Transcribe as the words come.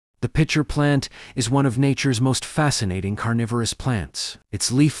The pitcher plant is one of nature's most fascinating carnivorous plants.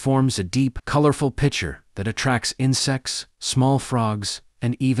 Its leaf forms a deep, colorful pitcher that attracts insects, small frogs,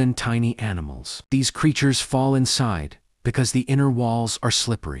 and even tiny animals. These creatures fall inside because the inner walls are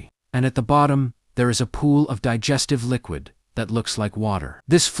slippery, and at the bottom there is a pool of digestive liquid that looks like water.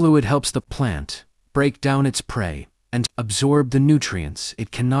 This fluid helps the plant break down its prey and absorb the nutrients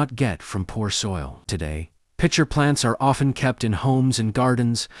it cannot get from poor soil. Today, pitcher plants are often kept in homes and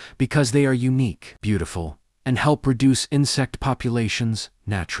gardens because they are unique, beautiful, and help reduce insect populations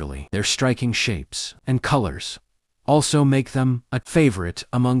naturally. Their striking shapes and colors also make them a favorite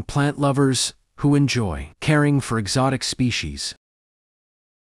among plant lovers who enjoy caring for exotic species